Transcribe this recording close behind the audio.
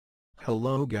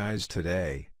Hello guys,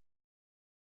 today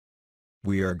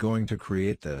we are going to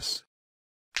create this.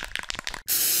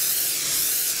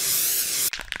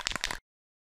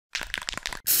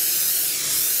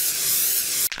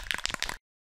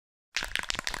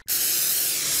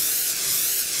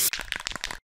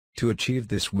 To achieve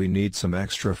this we need some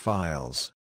extra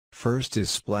files. First is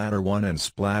splatter 1 and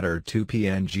splatter 2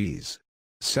 PNGs.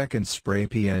 Second spray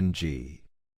PNG.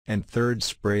 And third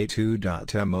spray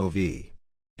 2.mov.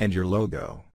 And your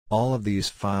logo. All of these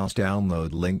files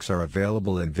download links are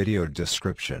available in video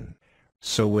description.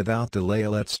 So without delay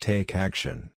let's take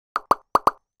action.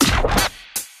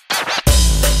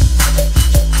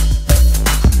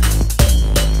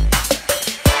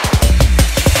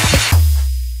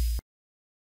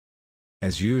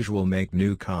 As usual, make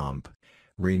new comp,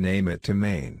 rename it to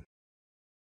main.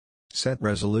 Set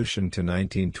resolution to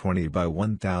 1920 by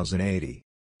 1080.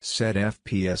 Set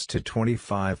FPS to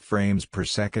 25 frames per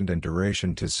second and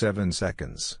duration to 7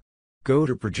 seconds. Go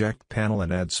to project panel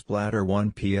and add splatter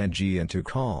 1 PNG into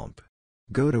comp.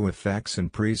 Go to effects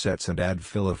and presets and add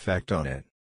fill effect on it.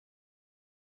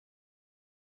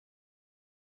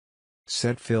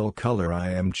 Set fill color, I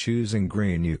am choosing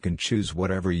green, you can choose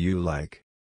whatever you like.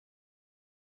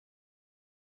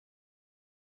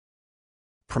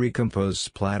 Pre-compose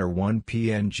splatter 1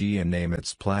 PNG and name it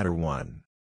splatter 1.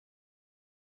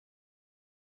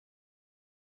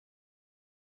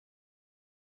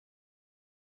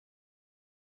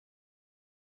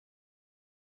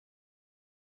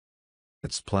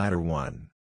 It's splatter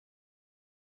 1.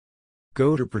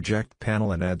 Go to project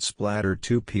panel and add splatter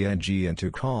 2 PNG into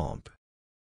comp.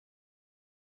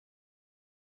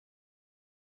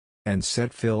 And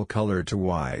set fill color to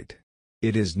white.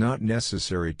 It is not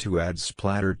necessary to add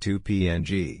splatter 2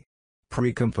 PNG.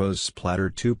 Pre-compose splatter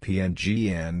 2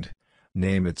 PNG and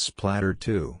name it splatter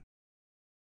 2.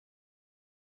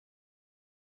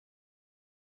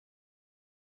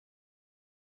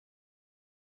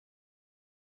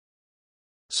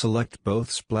 Select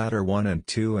both splatter 1 and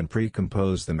 2 and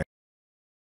pre-compose them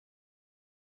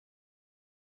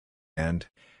and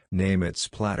name it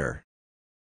splatter.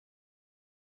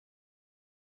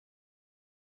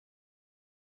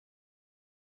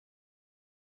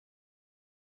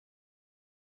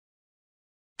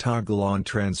 Toggle on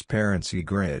transparency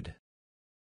grid.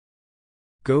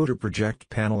 Go to project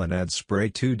panel and add spray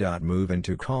 2.move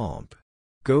into comp.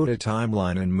 Go to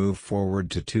timeline and move forward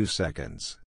to 2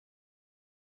 seconds.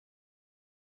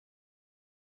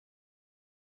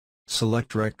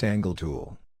 Select rectangle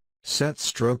tool. Set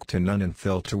stroke to none and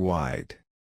fill to white.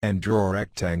 And draw a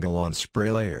rectangle on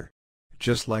spray layer.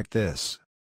 Just like this.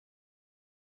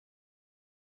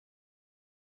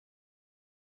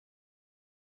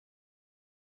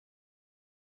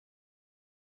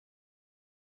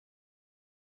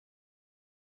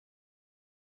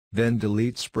 Then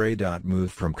delete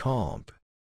spray.move from comp.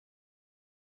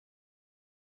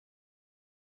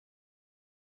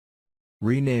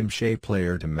 Rename shape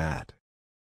layer to matte.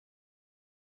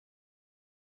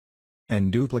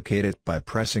 And duplicate it by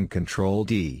pressing Ctrl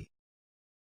D.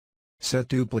 Set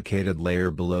duplicated layer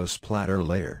below splatter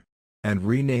layer. And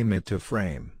rename it to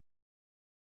frame.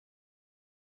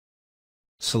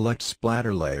 Select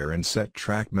splatter layer and set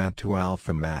track matte to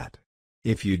alpha matte.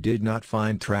 If you did not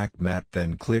find track matte,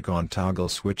 then click on toggle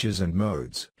switches and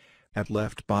modes, at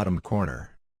left bottom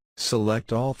corner.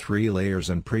 Select all 3 layers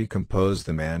and pre-compose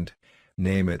them and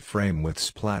name it frame with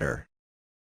splatter.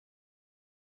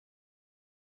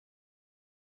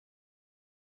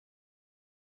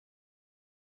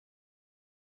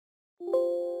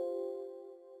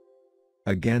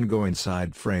 Again go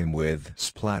inside frame with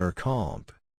splatter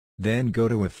comp. Then go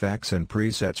to effects and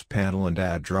presets panel and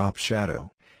add drop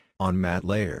shadow. On matte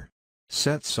layer.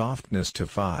 Set softness to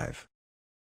 5.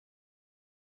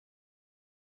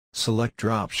 Select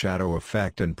drop shadow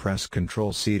effect and press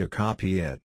Ctrl C to copy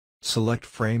it. Select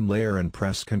frame layer and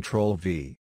press Ctrl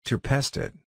V to paste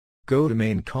it. Go to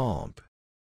main comp.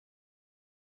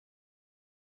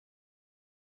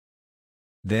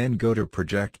 Then go to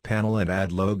project panel and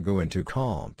add logo into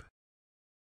comp.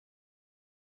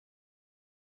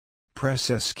 Press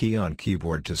S key on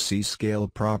keyboard to see scale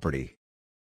property.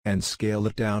 And scale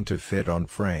it down to fit on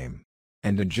frame.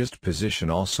 And adjust position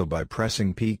also by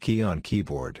pressing P key on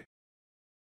keyboard.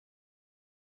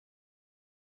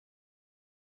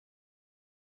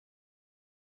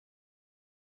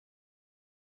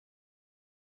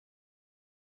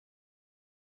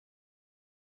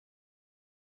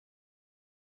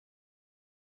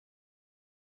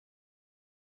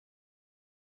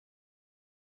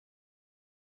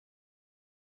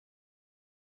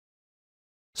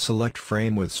 Select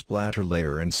frame with splatter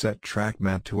layer and set track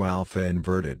matte to alpha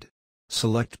inverted.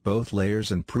 Select both layers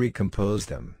and pre-compose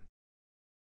them.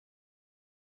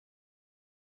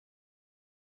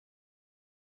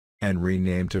 And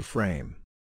rename to frame.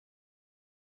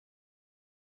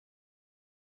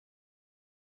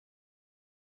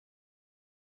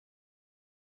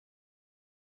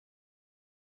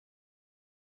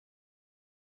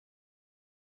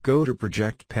 Go to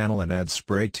Project Panel and add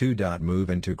Spray 2.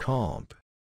 Move into Comp.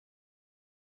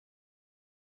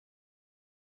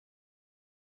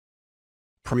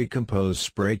 Pre-compose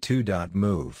Spray 2.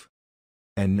 Move.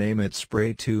 And name it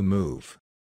Spray 2 Move.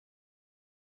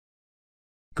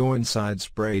 Go inside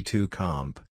Spray 2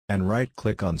 Comp, and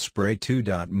right-click on Spray 2.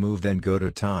 Move, then go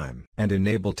to Time and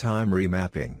enable Time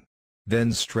Remapping.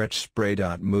 Then stretch Spray.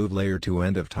 Move layer to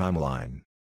end of timeline.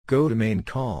 Go to Main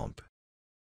Comp.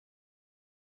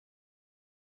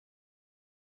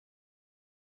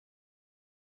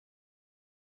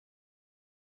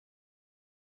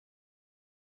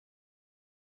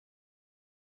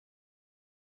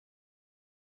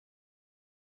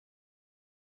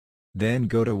 Then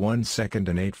go to 1 second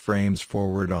and 8 frames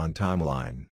forward on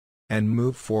timeline. And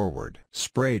move forward.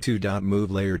 Spray 2.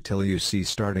 Move layer till you see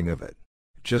starting of it.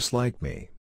 Just like me.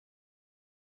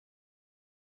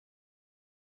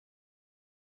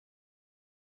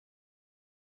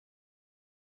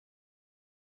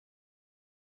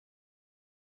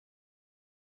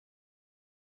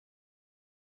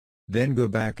 Then go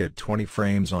back at 20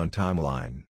 frames on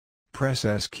timeline. Press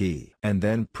S key and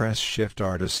then press Shift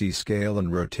R to see scale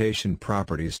and rotation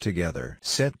properties together.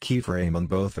 Set keyframe on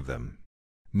both of them.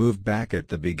 Move back at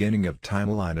the beginning of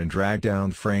timeline and drag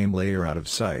down frame layer out of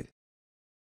sight.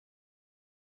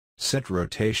 Set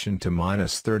rotation to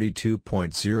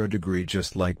 -32.0 degree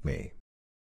just like me.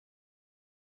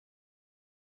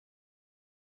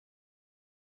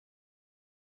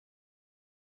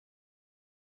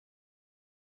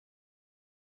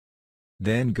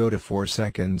 Then go to 4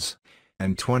 seconds,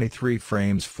 and 23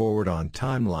 frames forward on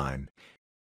timeline.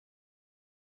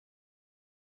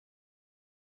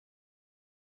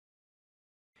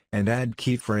 And add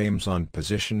keyframes on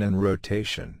position and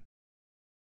rotation.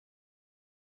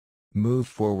 Move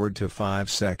forward to 5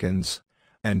 seconds,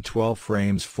 and 12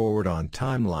 frames forward on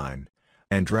timeline,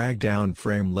 and drag down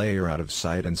frame layer out of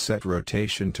sight and set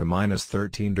rotation to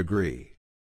 -13 degree.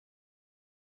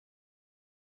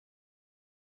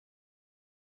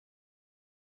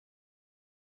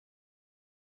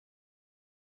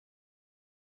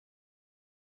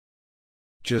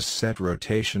 Just set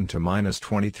rotation to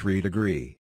 -23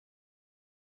 degree.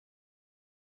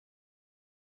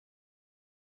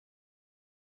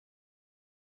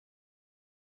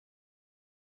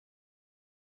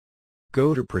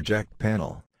 Go to Project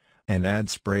Panel, and add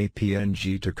Spray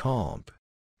PNG to Comp.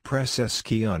 Press S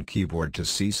key on keyboard to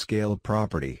see Scale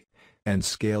property, and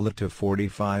scale it to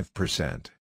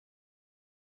 45%.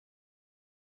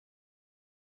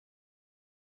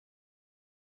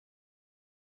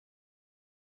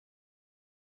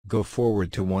 Go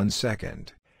forward to 1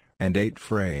 second, and 8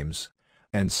 frames,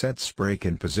 and set spray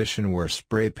in position where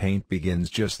spray paint begins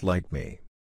just like me.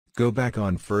 Go back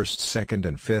on 1st, 2nd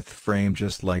and 5th frame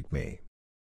just like me.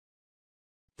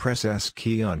 Press S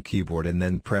key on keyboard and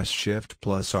then press Shift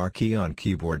plus R key on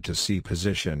keyboard to see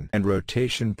position and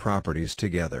rotation properties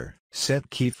together. Set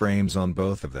keyframes on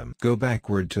both of them. Go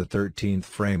backward to 13th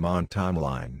frame on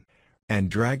timeline,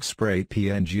 and drag Spray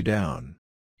PNG down,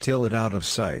 till it out of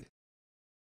sight.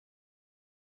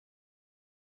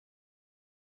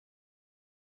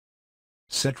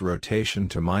 Set rotation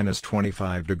to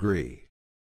 -25 degree.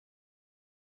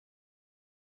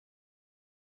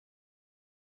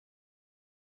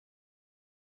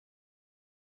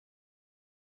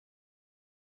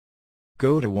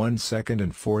 Go to 1 second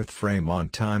and 4th frame on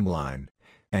timeline,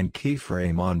 and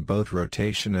keyframe on both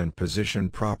rotation and position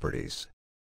properties.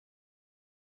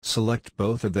 Select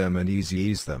both of them and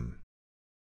ease them.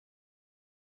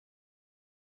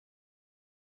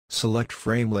 Select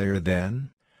frame layer,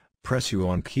 then press U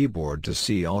on keyboard to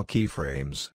see all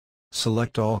keyframes.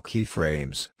 Select all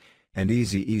keyframes, and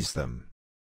ease them.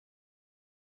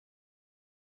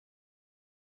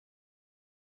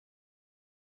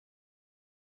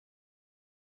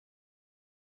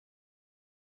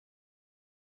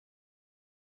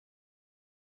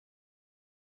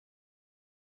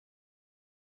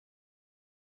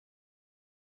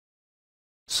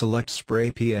 Select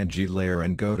Spray PNG layer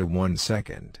and go to 1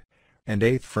 second, and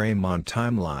 8th frame on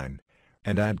timeline,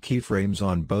 and add keyframes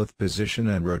on both position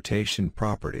and rotation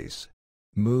properties.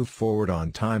 Move forward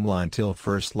on timeline till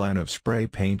first line of spray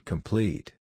paint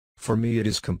complete. For me it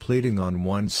is completing on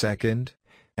 1 second,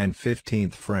 and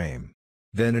 15th frame.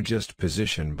 Then adjust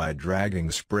position by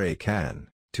dragging spray can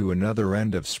to another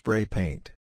end of spray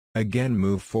paint. Again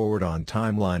move forward on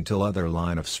timeline till other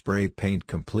line of spray paint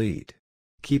complete.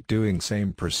 Keep doing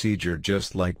same procedure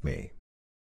just like me.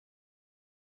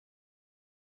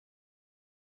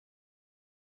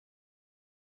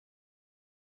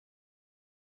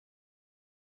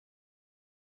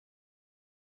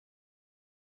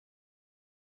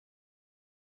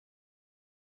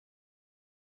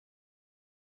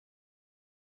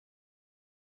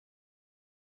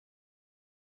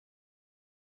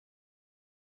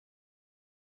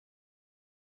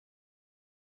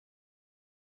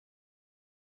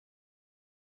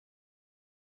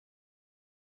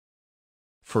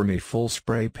 For me, full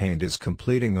spray paint is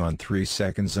completing on 3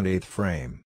 seconds and 8th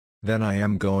frame. Then I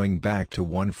am going back to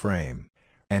 1 frame,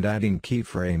 and adding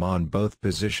keyframe on both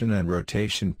position and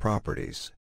rotation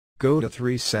properties. Go to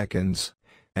 3 seconds,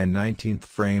 and 19th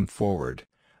frame forward,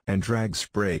 and drag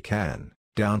spray can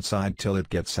downside till it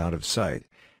gets out of sight.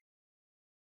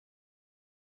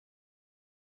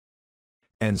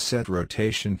 And set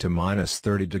rotation to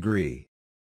 -30 degree.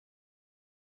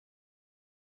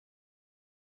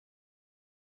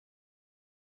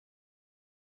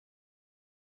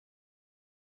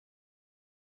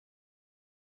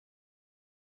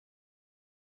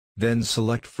 Then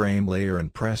select frame layer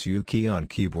and press U key on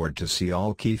keyboard to see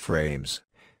all keyframes,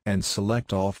 and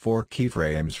select all 4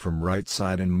 keyframes from right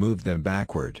side and move them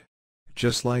backward.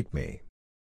 Just like me.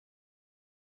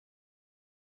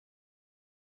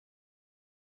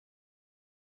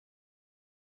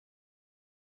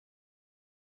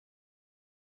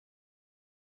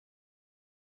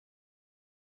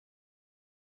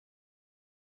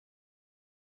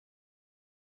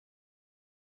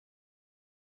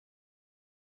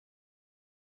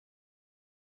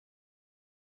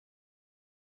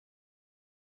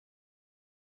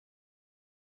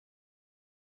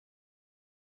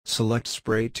 Select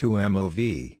Spray to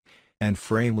MOV, and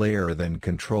Frame Layer, then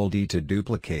Ctrl-D to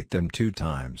duplicate them 2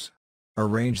 times.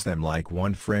 Arrange them like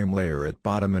 1 frame layer at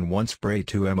bottom and 1 Spray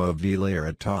to MOV layer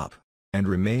at top, and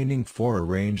remaining 4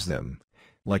 arrange them,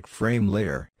 like frame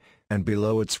layer, and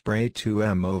below it Spray to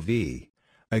MOV,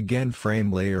 again frame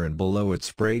layer and below it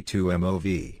Spray to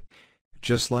MOV.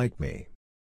 Just like me.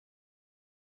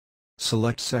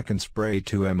 Select second Spray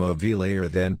to MOV layer,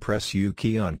 then press U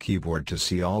key on keyboard to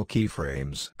see all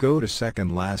keyframes. Go to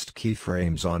second last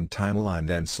keyframes on timeline,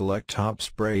 then select top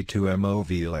Spray to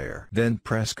MOV layer. Then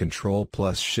press Ctrl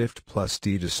plus Shift plus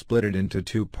D to split it into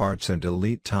 2 parts and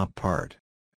delete top part.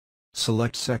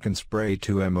 Select second Spray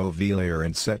to MOV layer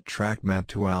and set track matte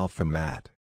to alpha matte.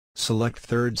 Select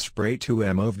third Spray to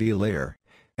MOV layer,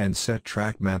 and set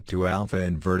track matte to alpha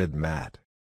inverted matte.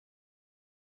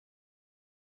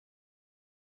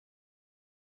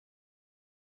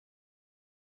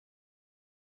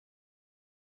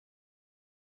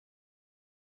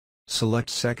 Select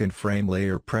second frame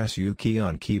layer, press U key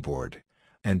on keyboard,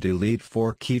 and delete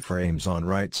 4 keyframes on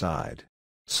right side.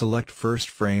 Select first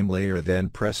frame layer, then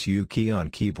press U key on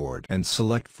keyboard and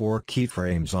select 4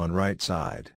 keyframes on right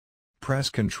side. Press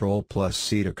Ctrl plus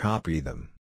C to copy them.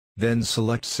 Then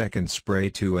select second Spray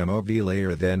to MOV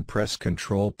layer, then press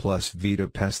Ctrl plus V to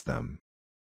paste them.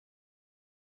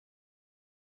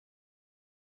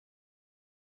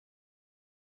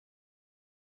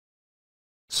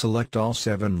 Select all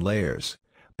 7 layers,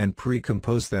 and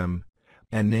pre-compose them,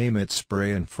 and name it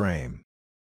Spray and Frame.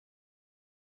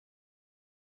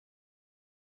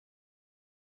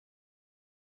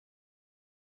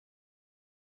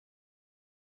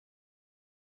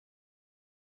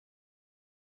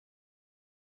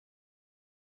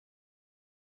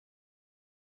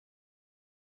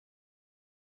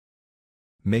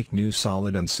 Make new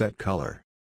solid and set color.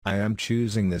 I am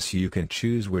choosing this, you can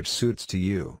choose which suits to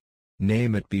you.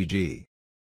 Name it BG.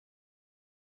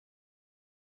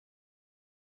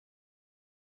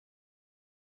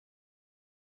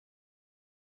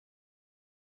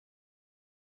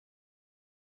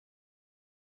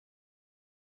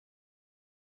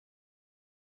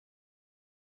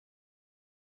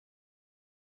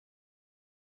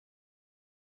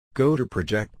 Go to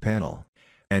Project Panel,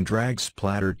 and drag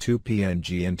Splatter 2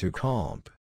 PNG into Comp.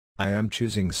 I am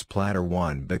choosing Splatter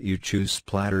 1, but you choose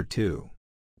Splatter 2,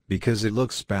 because it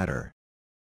looks better.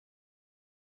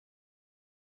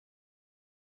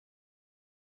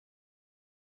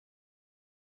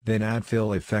 Then add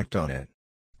fill effect on it.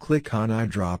 Click on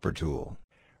Eyedropper tool,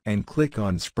 and click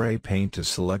on Spray Paint to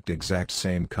select exact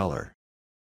same color.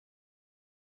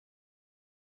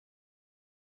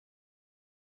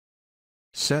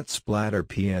 Set Splatter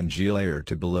PNG layer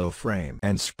to below frame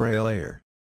and spray layer.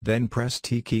 Then press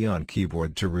T key on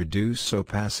keyboard to reduce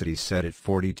opacity set at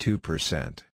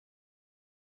 42%.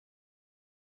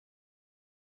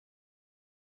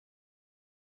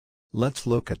 Let's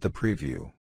look at the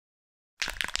preview.